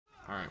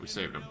we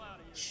saved him.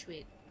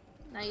 Sweet.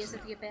 Now you just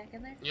have to get back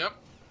in there? Yep.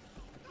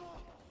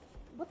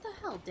 What the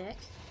hell, Dick?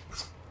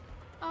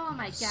 Oh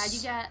my god,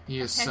 you got he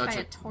is attacked such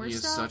by a torso? He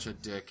is such a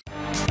dick.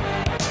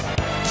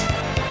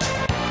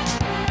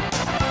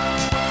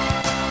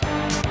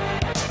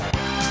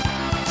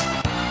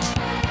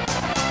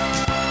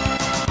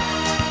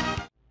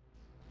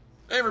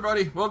 Hey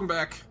everybody, welcome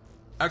back.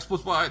 X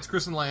plus Y, it's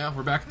Chris and Laya.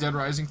 We're back at Dead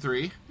Rising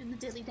 3. In the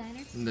Dilly Diner?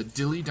 In the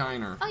Dilly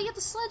Diner. Oh, you got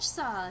the sledge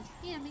saw.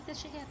 Yeah, make that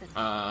shit happen.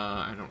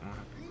 I don't know how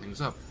to pick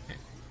things up. Okay.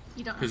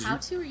 You don't know how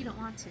to, or you don't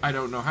want to? I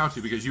don't know how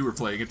to because you were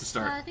playing it to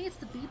start. I think it's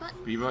the B button.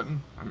 B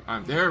button?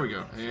 There we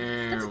go.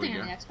 There That's a we thing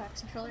go. on the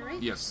Xbox controller,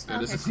 right? Yes,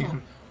 that is okay, a thing.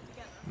 cool.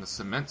 And the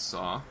cement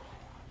saw.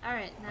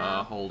 Alright,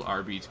 now... Hold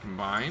RB to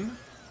combine.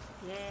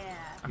 Yeah.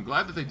 I'm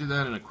glad that they did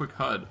that in a quick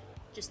HUD.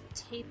 Just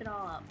tape it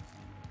all up.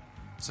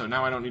 So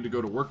now I don't need to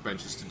go to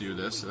workbenches to do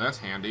this, so that's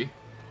handy.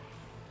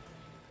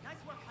 Nice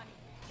work, honey.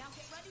 Now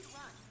get ready to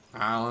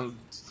run.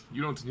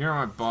 You're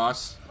my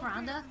boss.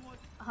 Rhonda?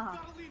 Oh.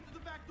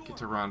 Get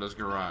to Rhonda's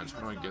garage.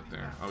 How do I get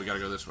there? Oh, we gotta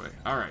go this way.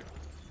 Alright.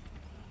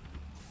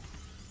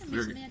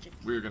 Magic.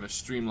 We're gonna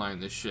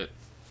streamline this shit.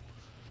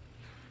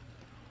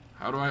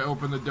 How do I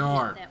open the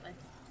door? That way.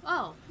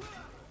 Oh.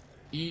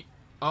 Eat.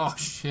 Oh,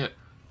 shit.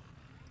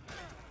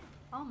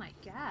 Oh my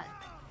god.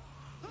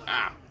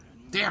 Ah.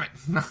 Damn it.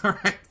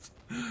 Alright.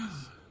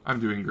 I'm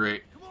doing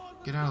great.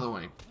 Get out of the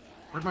way.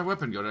 Where'd my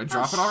weapon go? Did I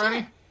drop it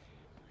already?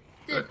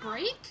 Did it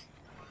break?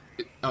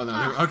 Oh,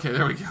 no. Okay,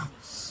 there we go.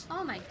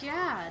 Oh my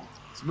god.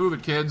 Let's move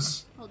it,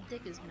 kids. Old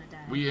Dick is gonna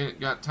die. We ain't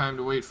got time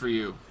to wait for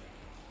you.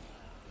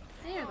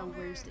 They are the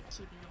worst at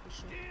keeping up with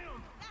shit.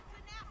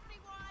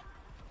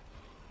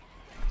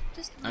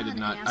 Just I did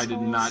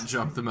not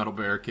jump the metal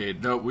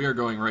barricade. No, we are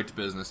going right to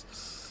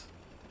business.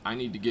 I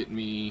need to get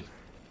me...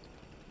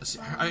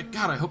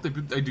 God, I hope they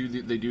do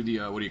the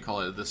what do you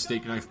call it? The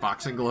steak knife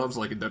boxing gloves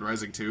like in Dead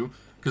Rising 2.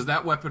 Because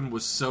that weapon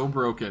was so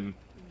broken.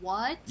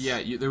 What?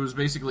 Yeah, there was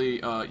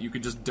basically, you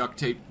could just duct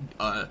tape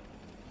a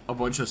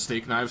bunch of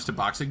steak knives to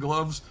boxing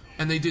gloves,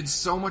 and they did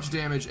so much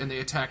damage, and they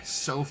attacked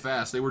so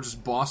fast. They were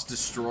just boss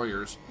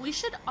destroyers. We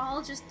should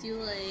all just do,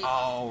 like...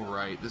 Oh,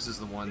 right. This is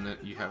the one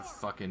that you have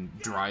fucking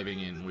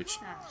driving in, which...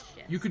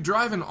 shit. You could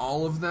drive in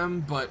all of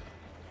them, but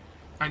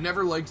I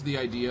never liked the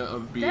idea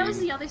of being... That was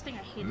the other thing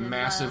I hated.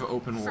 Massive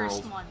open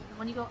first world. One.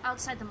 When you go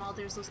outside the mall,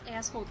 there's those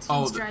asshole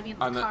teens driving in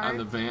the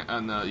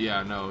car.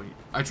 Yeah, no.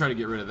 I try to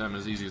get rid of them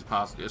as easy as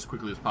possible, as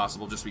quickly as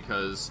possible, just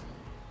because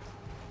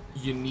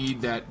you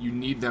need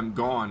them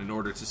gone in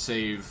order to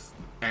save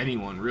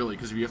anyone, really,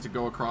 because if you have to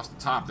go across the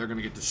top, they're going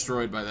to get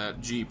destroyed by that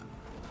Jeep.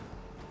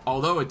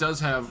 Although it does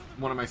have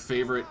one of my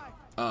favorite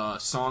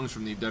songs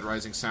from the Dead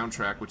Rising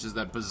soundtrack, which is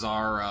that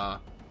bizarre,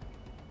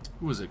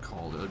 who was it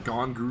called?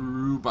 Gone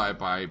Guru by...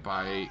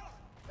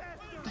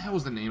 What the hell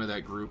was the name of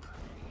that group?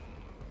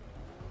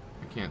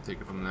 I can't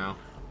think of them now.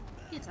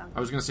 I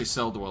was going to say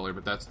Cell Dweller,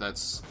 but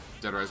that's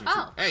Dead Rising 2.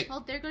 Oh, hey! Well,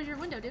 there goes your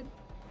window, dude.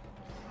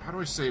 How do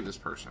I save this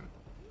person?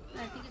 I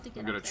think you have to get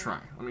I'm gonna up there. try.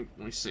 Let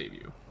me save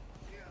you.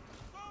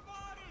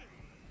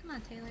 Come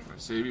on, Taylor. Can I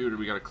save you, or do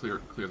we gotta clear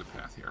the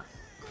path here?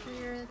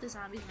 Clear the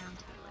zombies around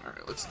Taylor.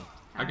 Alright, let's...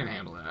 I can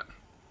handle that.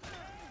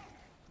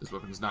 This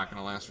weapon's not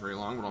gonna last very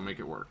long, but I'll make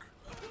it work.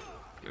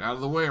 Get out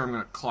of the way, or I'm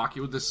gonna clock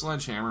you with this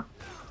sledgehammer.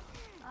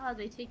 Oh,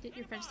 they take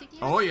your friends taking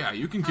you? Oh yeah,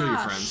 you can kill your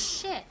friends.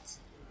 Shit.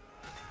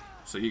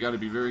 So you gotta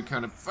be very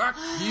kind of... Fuck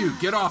you!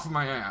 Get off of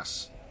my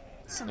ass!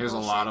 There's a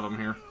lot of them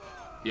here.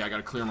 Yeah, I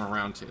gotta clear them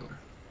around Taylor.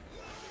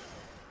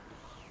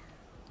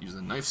 Use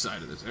the knife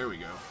side of this. There we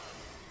go.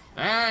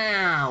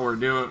 Ah,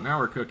 now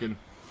we're cooking.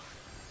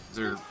 Is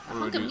there...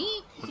 What do I do?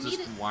 What's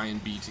this Y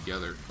and B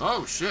together?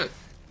 Oh, shit!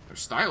 They're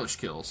stylish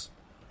kills.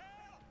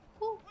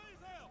 Ooh.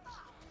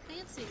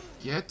 Fancy.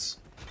 Get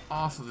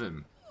off of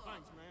him.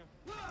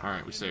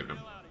 Alright, we saved him.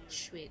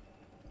 Sweet.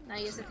 Now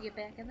you just have to get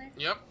back in there?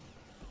 Yep.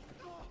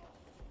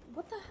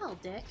 What the hell,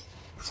 Dick?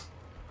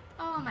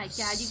 Oh my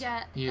god, you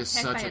got he is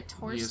attacked such by a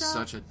torso? He is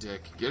such a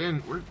dick. Get in.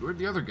 Where'd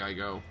the other guy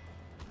go?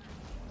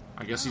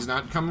 I guess he's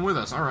not coming with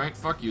us. Alright,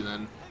 fuck you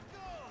then.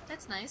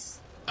 That's nice.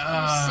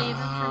 Save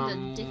him from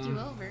the dick you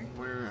over.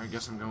 Where? I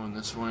guess I'm going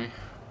this way.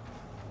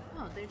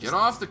 Oh, they're just... Get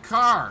off the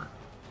car!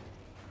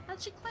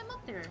 How'd she climb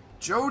up there?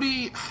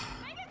 Jody!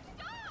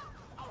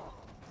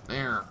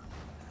 There.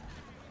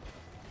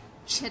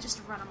 She had just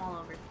to run them all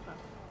over. Oh.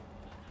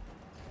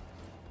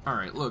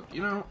 Alright, look,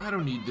 I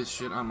don't need this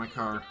shit on my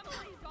car.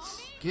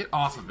 Get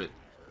off of it.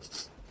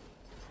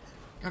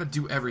 Gotta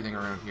do everything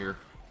around here.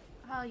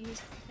 Oh, you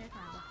just... Okay,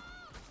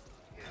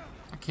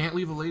 I can't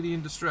leave a lady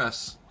in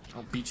distress.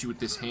 I'll beat you with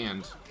this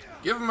hand.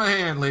 Give him a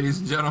hand, ladies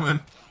and gentlemen.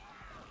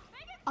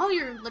 Oh,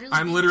 you're literally...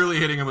 I'm literally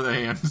hitting him with a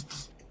hand.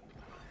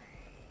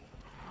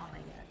 Oh my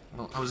god.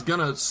 Well, I was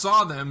gonna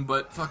saw them,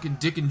 but fucking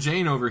Dick and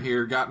Jane over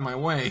here got in my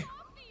way.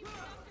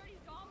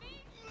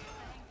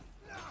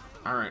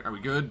 Alright, are we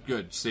good?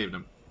 Good, saved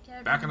him.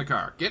 Back in the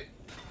car. Get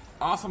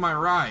off of my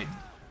ride.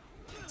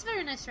 It's a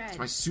very nice ride. It's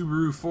my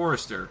Subaru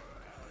Forester.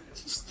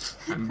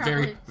 I'm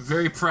Probably.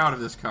 very proud of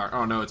this car.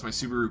 Oh no, it's my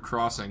Subaru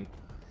Crossing.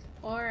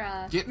 Or,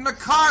 Get in the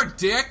car,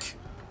 Dick!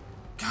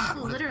 God, God,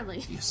 Literally.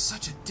 He is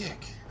such a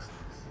dick.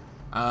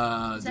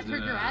 Is that her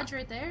garage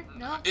right there?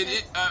 No.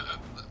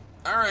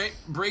 All right,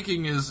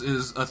 breaking is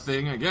a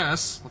thing, I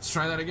guess. Let's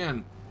try that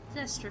again. Is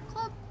that a strip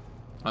club?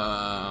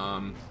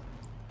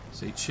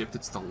 Say chipped.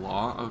 It's the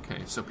law.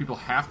 Okay, so people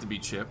have to be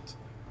chipped.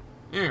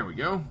 There we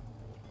go.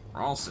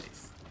 We're all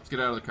safe. Let's get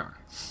out of the car.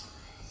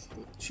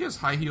 She has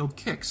high-heeled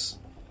kicks.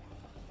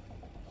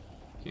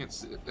 Can't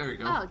see it. There you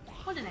go. Oh,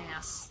 what an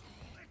ass.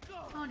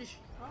 Oh,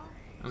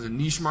 That was a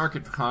niche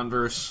market for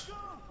Converse.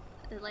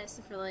 it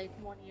lasted for like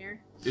 1 year.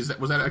 Was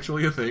that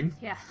actually a thing?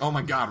 Yeah. Oh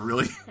my God,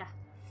 really? Yeah.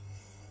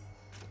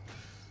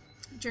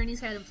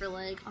 Journeys had them for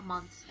like a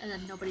month, and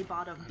then nobody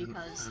bought them I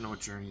because... don't know what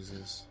Journeys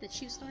is. The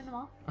shoe store in the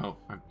mall? Oh,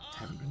 I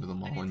haven't been to the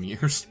mall in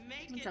years.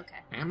 It's okay.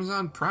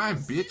 Amazon Prime,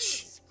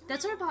 bitch.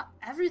 That's where I bought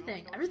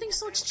everything. Everything's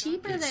so much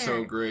cheaper It's there.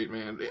 so great,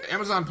 man.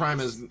 Amazon Prime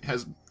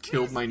has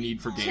killed my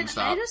need for Can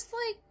GameStop. I just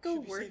like go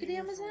work at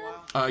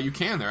Amazon? You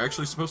can. They're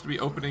actually supposed to be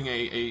opening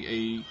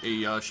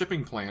a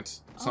shipping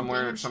plant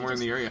somewhere in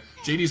the area.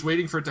 JD's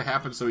waiting for it to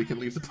happen so he can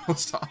leave the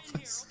post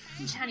office.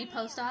 Johnny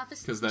Post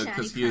Office?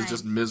 Because he is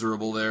just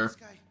miserable there.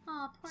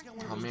 Oh, poor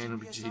guy. Oh man, it'll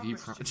be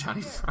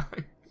Johnny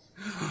Fry.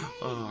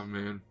 Oh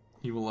man,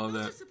 he will love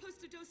that.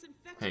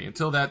 Hey,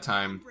 until that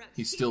time,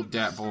 he's still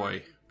dat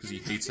boy because he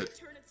hates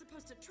it.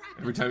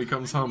 Every time he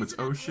comes home, it's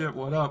oh shit,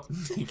 what up?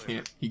 He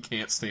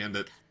can't stand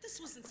it.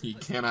 He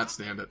cannot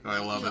stand it. I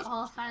love it.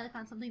 Oh, finally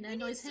found something that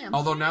annoys him.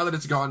 Although now that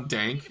it's gone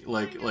dank,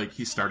 like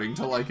he's starting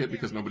to like it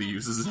because nobody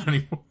uses it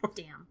anymore.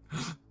 Damn.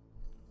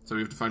 So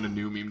we have to find a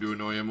new meme to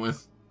annoy him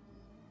with.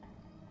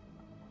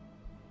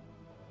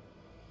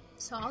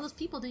 So all those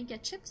people didn't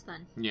get chipped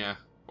then. Yeah,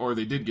 or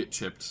they did get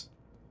chipped.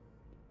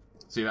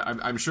 See,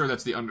 I'm sure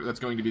that's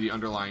going to be the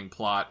underlying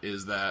plot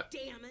is that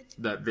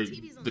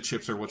the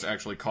chips are what's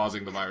actually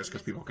causing the virus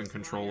because people can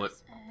control it.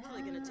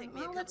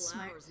 Well, that's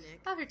smart.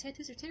 Oh, her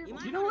tattoos are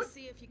terrible. You know what?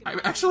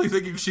 I'm actually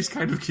thinking she's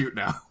kind of cute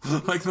now.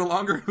 Like the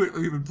longer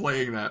we've been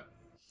playing that,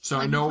 so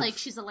I know like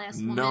she's the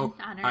last woman on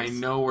Earth. I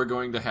know we're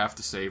going to have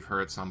to save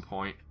her at some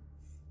point.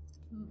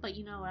 But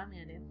you know what I'm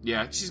gonna do?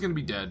 Yeah, she's gonna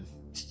be dead.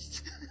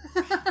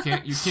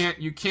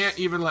 You can't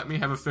even let me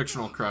have a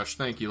fictional crush.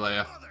 Thank you,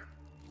 Laya.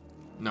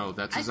 No,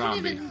 that's a zombie.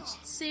 I couldn't even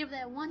save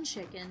that one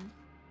chicken.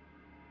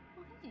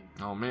 Oh, hey.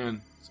 Oh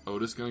man, is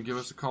Otis gonna give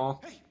us a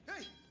call? Hey,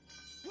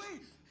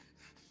 wait!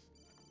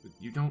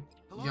 You don't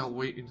Hello? yell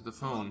wait into the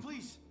phone. Hello,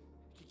 please.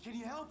 Can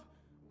you help?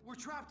 We're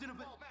trapped in a...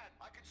 Oh, Matt,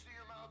 I can see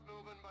your mouth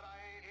moving, but I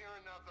ain't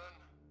hearing nothing.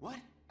 What?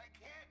 I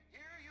can't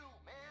hear you,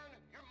 man.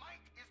 Your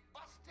mic is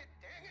busted,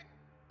 dang it.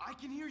 I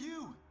can hear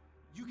you.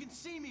 You can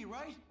see me,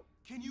 right?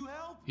 Can you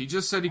help? He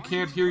just said he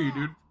can't hear you,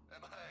 dude.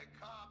 Am I a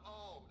cop?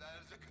 Oh,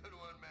 that is a good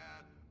one,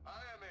 man. I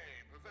am a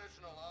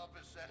professional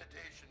office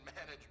sanitation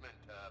management,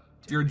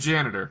 You're a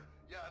janitor.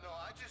 Yeah, no,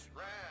 I just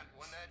ran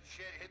when that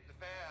shit hit the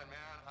fan,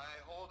 man. I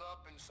holed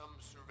up in some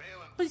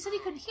surveillance. But he said he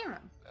couldn't hear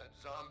him. That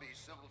zombie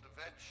civil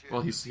defense shit.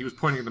 Well, he was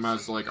pointing at them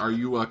as like, "Are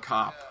you a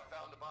cop?" Yeah,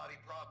 found the body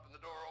prop and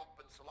the door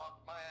open, so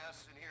locked my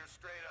ass in here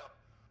straight up.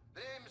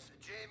 The name's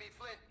Jamie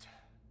Flint.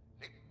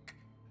 Nick.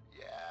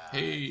 Yeah.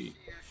 Hey.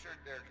 See your shirt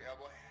there,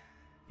 cowboy.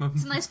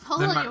 It's a nice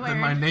polo you're Then wearing.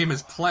 my name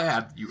is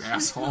Plaid, you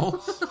asshole.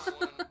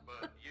 Someone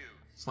but you.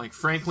 It's like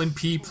Franklin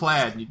P.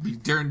 Plaid. You'd be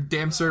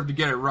damn served to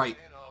get it right.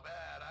 Ain't all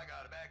bad. I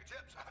got a bag of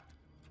chips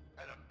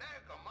and a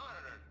bank of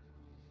monitors.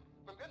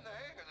 I'm getting the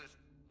hang of this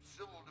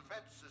civil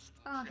defense system.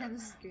 Oh, man,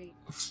 this is great.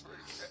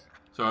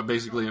 So I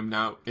basically am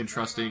now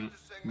entrusting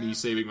me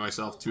saving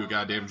myself to a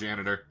goddamn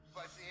janitor.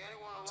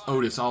 It's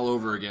Otis all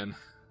over again.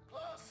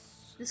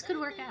 This could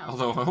work out.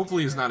 Although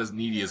hopefully he's not as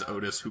needy as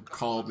Otis, who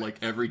called like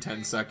every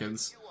 10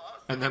 seconds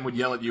and then would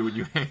yell at you when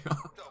you hang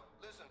up.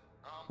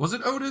 Was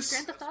it Otis?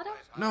 Grand Theft Auto?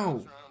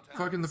 No.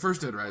 Fucking the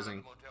first Dead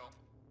Rising.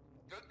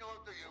 Do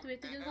we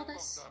have to Google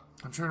this?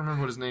 I'm trying to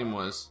remember what his name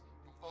was.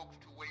 Oh,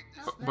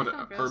 But that's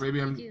not or gross. maybe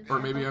Thank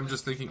I'm you.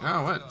 just thinking,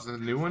 oh, what? Is that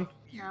a new one?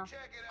 No.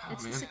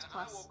 It's man. the 6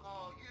 Plus.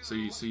 So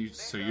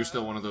you're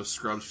still one of those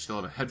scrubs who still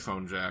have a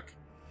headphone jack.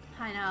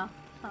 I know.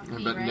 Fuck I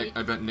me, bet right?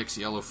 I bet Nick's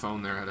yellow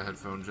phone there had a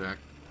headphone jack.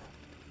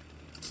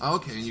 Oh,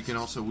 okay, and you can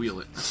also wheel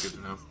it. That's good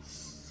to know.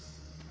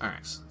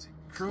 Alright, so let's see.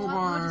 What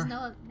Crowbar. is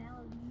now?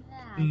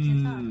 I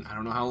can't talk. I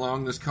don't know how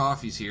long this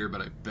coffee's here,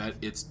 but I bet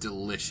it's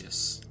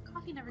delicious.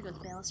 Coffee never goes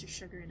balanced or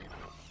sugar in it.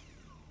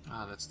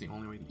 Ah, that's the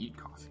only way to eat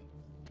coffee.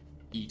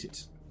 Eat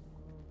it.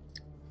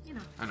 You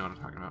know. I know what I'm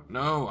talking about.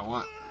 No, I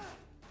want... Can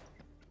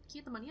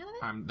you get the money out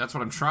of it? That's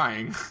what I'm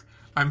trying.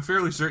 I'm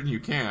fairly certain you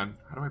can.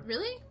 How do I...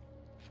 Really?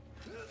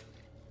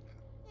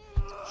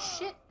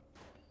 Shit.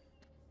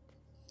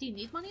 Do you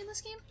need money in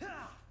this game?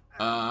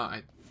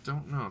 I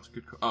don't know. It's a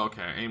good... Oh,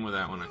 okay. I aim with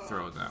that one. I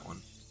throw with that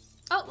one.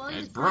 Oh, well, you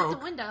It just broke broke.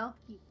 the window.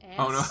 You ass.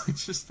 Oh, no.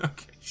 It's just...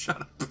 Okay,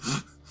 shut up.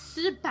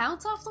 Did it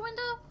bounce off the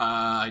window?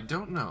 I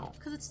don't know.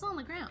 Because it's still on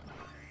the ground.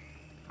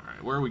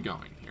 Alright, where are we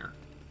going here?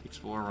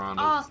 Explore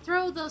Rondo. Oh,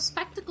 throw those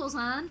spectacles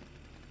on.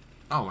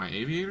 Oh, my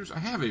aviators? I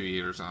have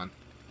aviators on.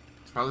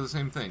 It's probably the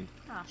same thing.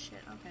 Oh, shit.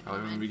 Okay, Probably never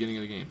in the mind. beginning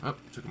of the game. Oh,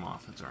 took them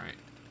off. That's alright.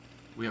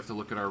 We have to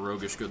look at our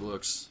roguish good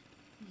looks.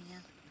 Yeah.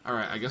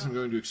 Alright, I guess I'm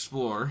going to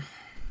explore.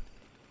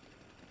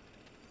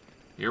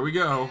 Here we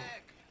go.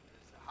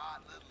 There's a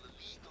hot little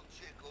illegal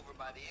chick over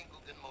by the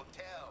Ingleton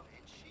Motel.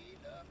 And she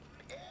the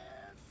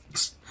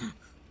best.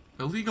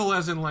 Illegal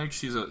as in like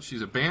she's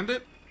a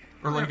bandit?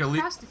 Or like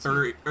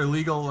prostitute. or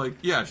illegal like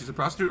yeah, she's a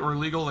prostitute, or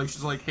illegal like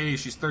she's like, hey,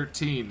 she's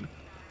 13.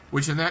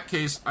 Which in that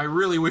case, I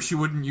really wish you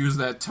wouldn't use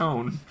that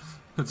tone.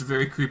 That's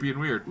very creepy and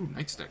weird. Ooh,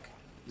 nightstick.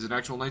 Is it an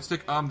actual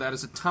nightstick? That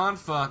is a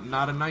tonfa,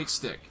 not a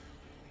nightstick.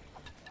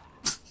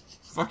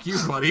 Fuck you,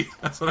 buddy.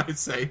 That's what I'd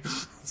say.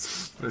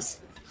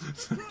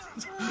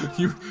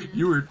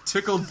 You were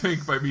tickled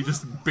pink by me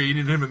just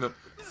baiting him in the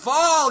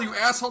fall, you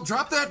asshole!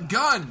 Drop that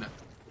gun!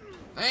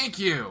 Thank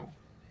you.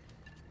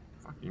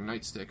 Fucking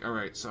nightstick. All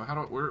right. So how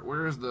do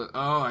where is the?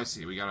 Oh, I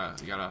see. We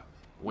got a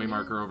way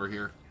marker over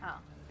here. Oh.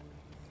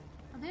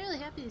 I'm really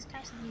happy these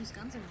cops don't use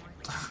guns anymore.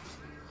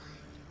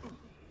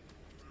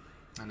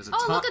 And there's a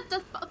oh, look at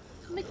the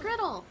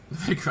McGriddle.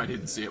 I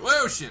didn't see it.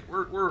 Whoa, shit!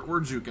 We're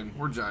juking.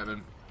 We're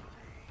jiving.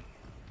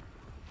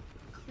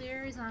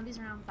 Clear zombies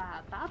around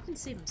Bob. Bob can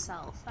save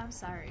himself. I'm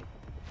sorry.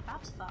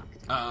 Bob's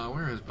fucked.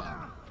 Where is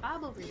Bob?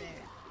 Bob over there.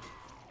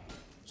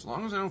 As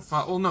long as I don't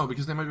fight. Well, no,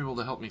 because they might be able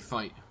to help me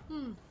fight.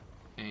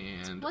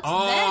 And What's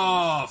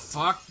that?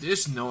 Fuck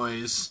this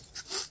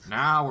noise!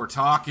 Now we're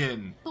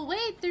talking. But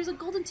wait, there's a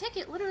golden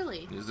ticket,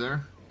 literally. Is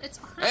there? It's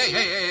behind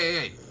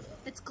Hey! you.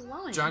 It's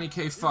glowing. Johnny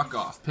K, fuck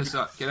off. Piss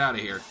up. Get out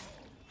of here.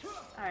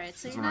 Alright,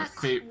 so These you're are my not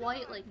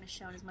quite like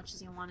Michonne as much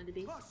as you wanted to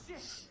be.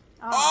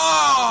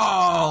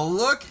 Oh,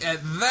 look at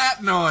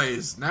that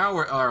noise! Now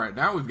we're alright.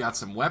 Now we've got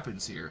some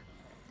weapons here.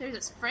 There's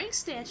this Frank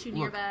statue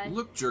nearby.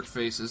 Look, jerk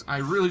faces. I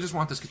really just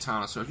want this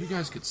katana. So if you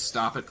guys could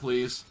stop it,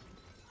 please.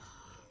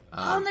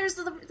 And there's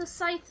the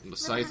scythe. The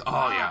scythe.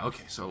 Oh yeah.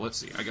 Okay. So let's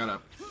see. I'm gonna.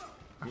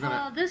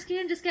 Oh, this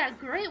game just got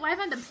great. Why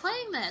haven't I been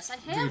playing this? I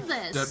have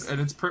this. And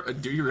it's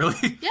do you really?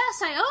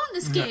 Yes, I own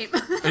this game.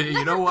 Hey,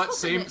 you know what?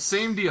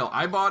 Same deal.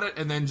 I bought it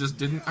and then just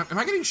didn't. Am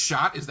I getting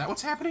shot? Is that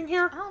what's happening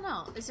here? I don't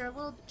know. Is there a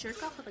little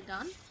jerk off with a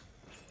gun?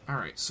 All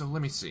right. So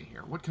let me see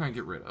here. What can I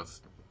get rid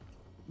of?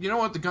 You know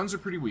what? The guns are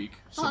pretty weak.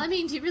 So, well, I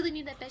mean, do you really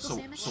need that bagel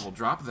sandwich? So we'll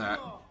drop that.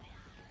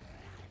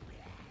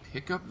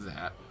 Pick up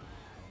that.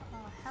 Oh,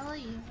 hell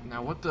yeah.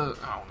 Now what the?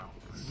 Oh no!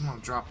 I want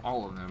to drop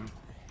all of them.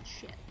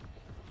 Shit.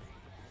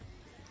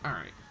 All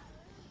right.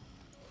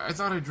 I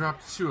thought I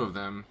dropped 2 of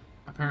them.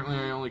 Apparently,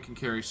 I only can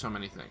carry so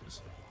many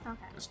things. Okay.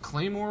 There's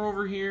Claymore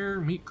over here,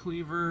 Meat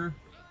Cleaver.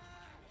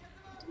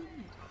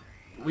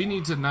 We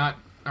need to not...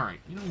 Alright,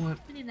 you know what?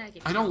 We need to not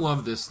get I don't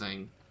love this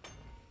thing.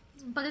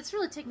 But it's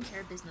really taking care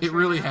of business. It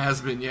really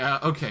has been, yeah.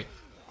 Okay.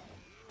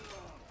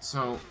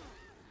 So,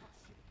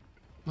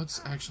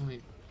 let's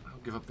actually... I'll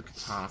give up the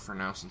katana for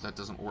now, since that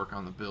doesn't work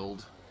on the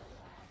build.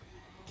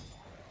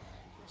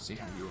 See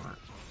how you are.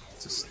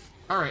 It's just...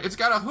 Alright, it's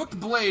got a hooked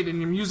blade,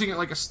 and I'm using it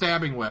like a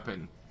stabbing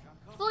weapon.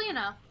 Well, you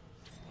know.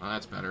 Oh,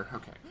 that's better.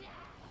 Okay.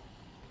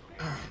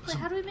 Alright, Wait,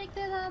 how do we make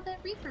that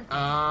Reaper thing?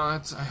 I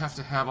have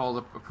to have all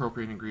the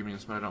appropriate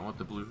ingredients, but I don't know what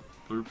the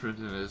blueprint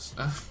is.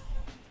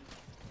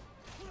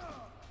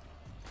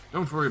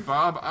 Don't worry,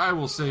 Bob. I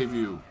will save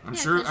you. I'm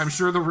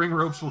sure the ring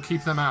ropes will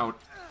keep them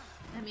out.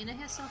 I mean, it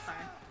has so far.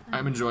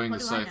 I'm enjoying the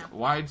scythe.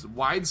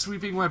 Wide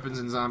sweeping weapons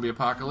in zombie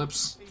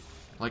apocalypse,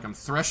 like I'm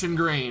threshing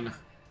grain.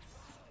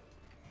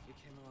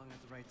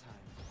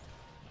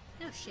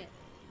 Oh shit.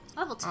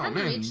 Level 10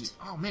 reached.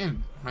 Oh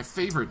man, my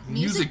favorite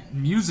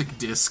music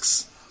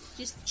discs.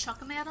 Just chuck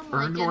them at them.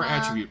 Earned like more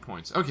attribute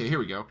points. Okay, here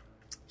we go.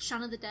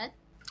 Shaun of the Dead.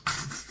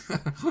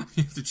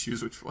 You have to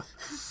choose which one.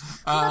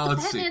 What about the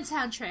let's Batman see.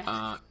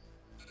 soundtrack?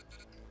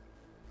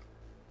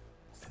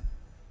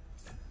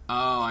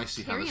 Oh, I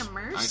see Carry how this. a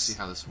Merce? I see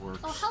how this works.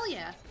 Oh hell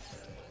yeah!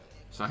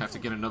 So I have to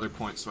get another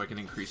point so I can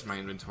increase my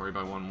inventory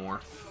by 1 more.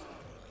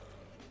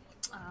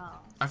 Oh.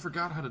 I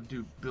forgot how to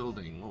do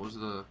building. What was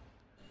the?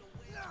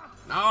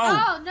 No!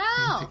 Oh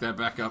no! Pick that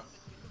back up.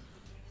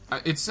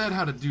 It said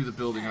how to do the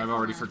building. I've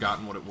already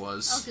forgotten what it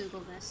was. I'll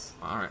Google this.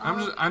 All right,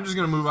 I'm just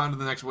gonna move on to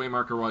the next way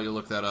marker while you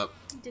look that up.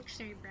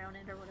 Dictionary Brown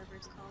End or whatever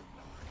it's called.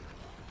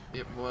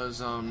 It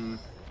was All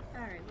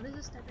right, what is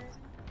this step?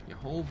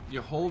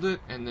 you hold it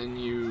and then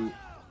you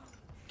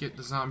get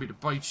the zombie to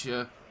bite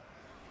you.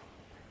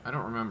 I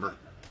don't remember.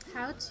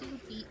 How to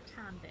beat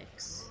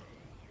convicts.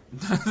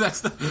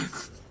 That's the.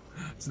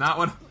 It's not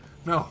what.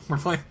 No, we're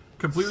playing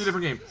completely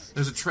different game.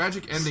 There's a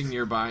tragic ending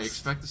nearby.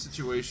 Expect the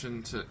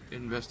situation to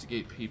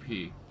investigate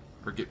PP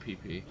or get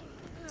PP.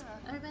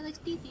 Everybody likes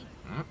pee-pee.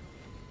 Yep.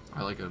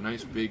 I like a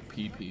nice big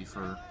PP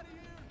for.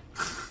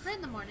 Right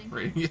in the morning.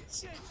 Right.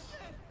 Yes.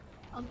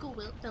 Uncle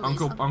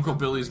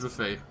Billy's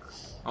buffet.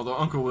 Although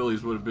Uncle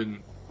Willie's would have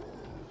been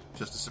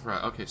just a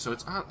surprise. Okay, so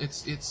it's on.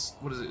 It's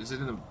what is it? Is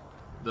it in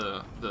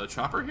the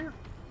chopper here?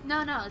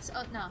 No, it's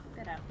no.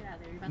 Get out of there.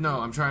 You're about No,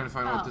 to... I'm trying to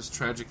find out what this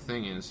tragic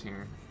thing is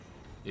here.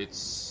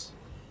 It's.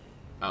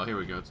 Oh, here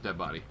we go. It's dead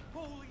body.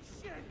 Holy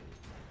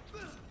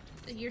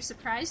shit! You're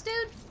surprised,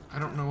 dude? I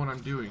don't know what I'm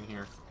doing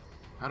here.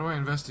 How do I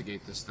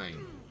investigate this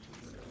thing?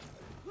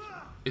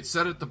 It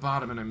said at the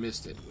bottom and I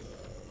missed it.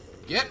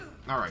 Get?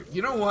 Alright,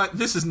 you know what?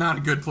 This is not a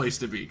good place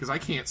to be, because I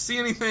can't see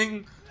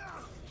anything,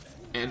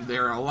 and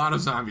there are a lot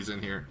of zombies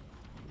in here.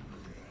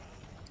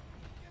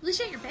 At least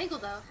you have your bagel,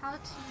 though. How to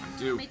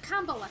do. make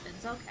combo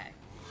weapons. Okay.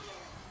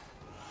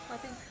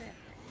 Weapon craft.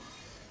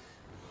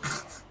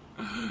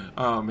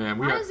 Oh man,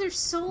 Why is there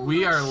so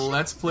we much are shit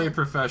Let's Play to-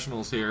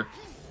 professionals here.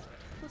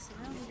 Listen,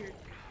 I don't need your...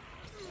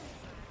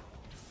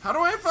 How do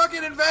I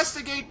fucking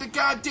investigate the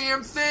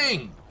goddamn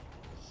thing?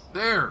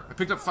 There, I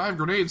picked up 5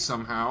 grenades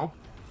somehow.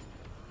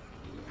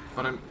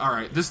 But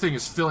alright, this thing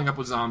is filling up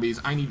with zombies.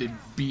 I need to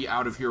be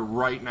out of here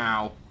right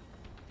now.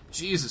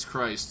 Jesus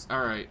Christ.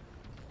 Alright.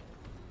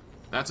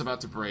 That's about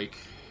to break.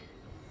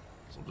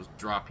 So I'll just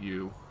drop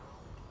you.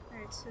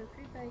 Alright, so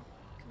creep by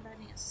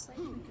combining a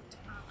slightly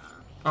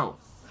katana. Oh.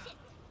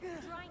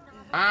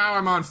 Ow,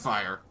 I'm on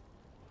fire.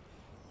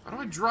 How do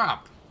I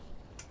drop?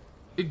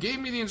 It gave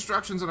me the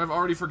instructions and I've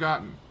already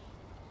forgotten.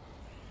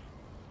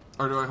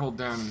 Or do I hold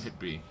down and hit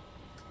B?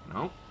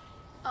 No.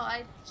 Oh,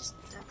 I just...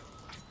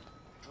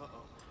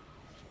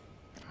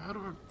 How do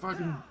I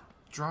fucking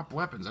drop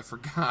weapons? I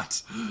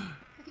forgot.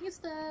 I think it's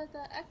the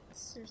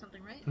X or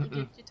something, right? Like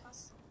you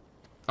toss...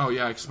 Oh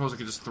yeah, I suppose I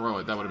could just throw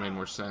it. That would have made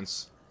more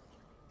sense.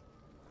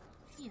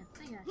 Yeah,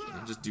 I got you.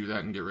 I'll just do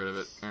that and get rid of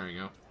it. There we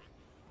go.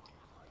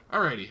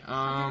 Alrighty,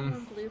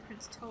 101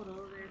 blueprints total.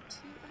 There are 2...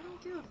 I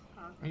don't give a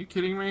fuck. Are you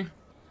kidding me?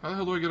 How the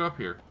hell do I get up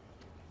here?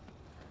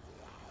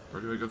 Or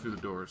do I go through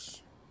the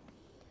doors?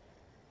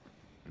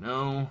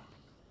 No.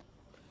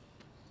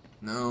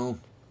 No.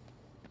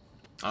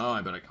 Oh,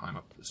 I bet I climb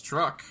up this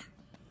truck.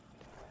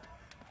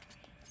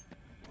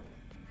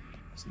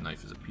 This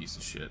knife is a piece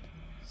of shit.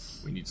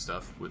 We need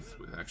stuff with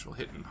actual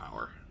hitting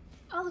power.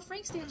 Oh, the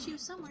Frank statue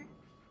is somewhere.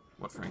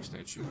 What Frank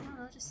statue? I don't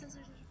know, it just says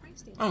there's a Frank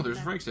statue. Oh, there's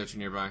a Frank statue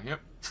nearby.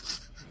 Yep.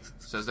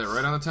 Says that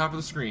right on the top of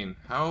the screen.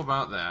 How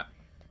about that?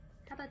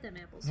 How about them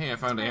apples? Hey, I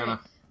found Wait, Anna.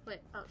 Wait,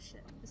 oh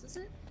shit. Is this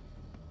it?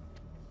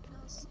 No,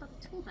 this is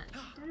about the tool bench.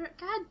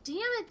 God damn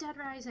it, Dead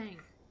Rising!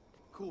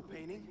 Cool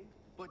painting,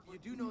 but you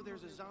do know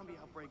there's a zombie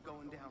outbreak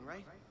going down,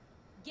 right?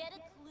 Get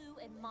a clue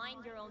and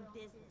mind your own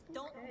business.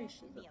 Don't Okay, mess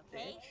she's with me, a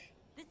okay? bitch.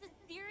 This is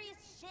serious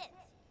shit.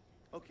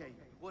 Okay,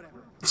 whatever.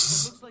 It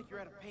looks like you're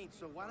out of paint,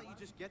 so why don't you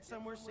just get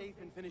somewhere safe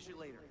and finish it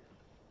later?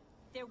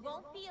 There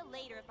won't be a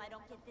later if I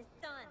don't get this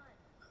done.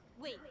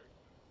 Wait,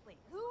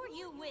 who are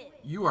you with?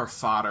 You are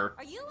fodder.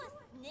 Are you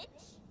a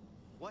snitch?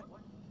 What?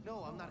 No,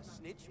 I'm not a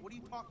snitch. What are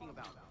you talking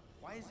about?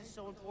 Why is this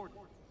so important?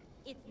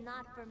 It's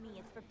not for me,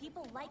 it's for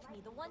people like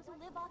me, the ones who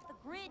live off the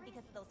grid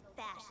because of those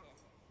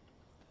fascists.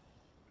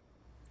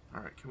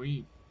 Alright, can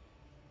we...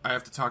 I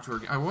have to talk to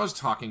her. I was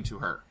talking to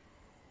her.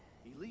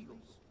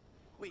 Illegals?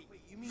 Wait,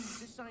 you mean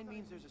this sign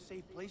means there's a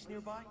safe place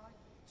nearby?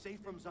 Safe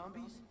from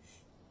zombies?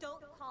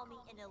 Don't call me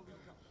an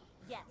illegal.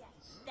 Yes,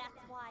 that's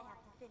why I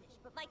have to finish,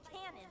 but my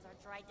cannons are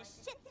dried to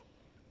shit.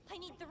 I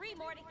need 3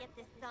 more to get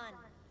this done.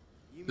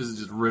 This is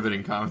just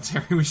riveting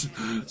commentary. We should,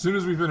 as soon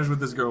as we finish with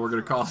this girl, we're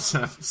gonna call this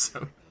an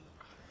episode.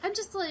 I'm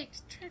just like...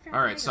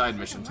 Alright, side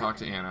mission. Talk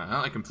to Anna.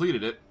 Well, I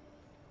completed it.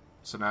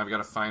 So now I've got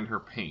to find her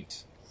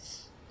paint.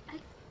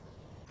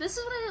 This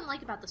is what I didn't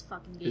like about this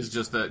fucking game. It's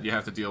just that you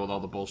have to deal with all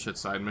the bullshit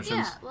side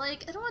missions. Yeah,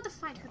 like, I don't want to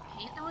find her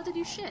paint. I want to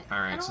do shit.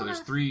 Alright, so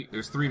there's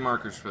three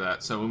markers for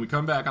that. So when we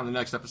come back on the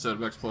next episode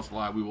of X Plus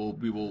Y, we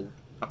will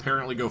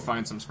apparently go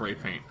find some spray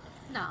paint.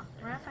 No,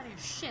 we're not finding her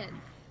shit.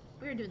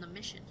 We're doing the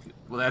mission.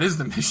 Well, that is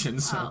the mission,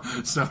 so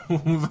Oh. so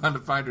we'll move on to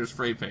find her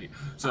spray paint.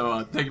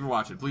 So thank you for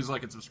watching. Please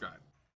like and subscribe.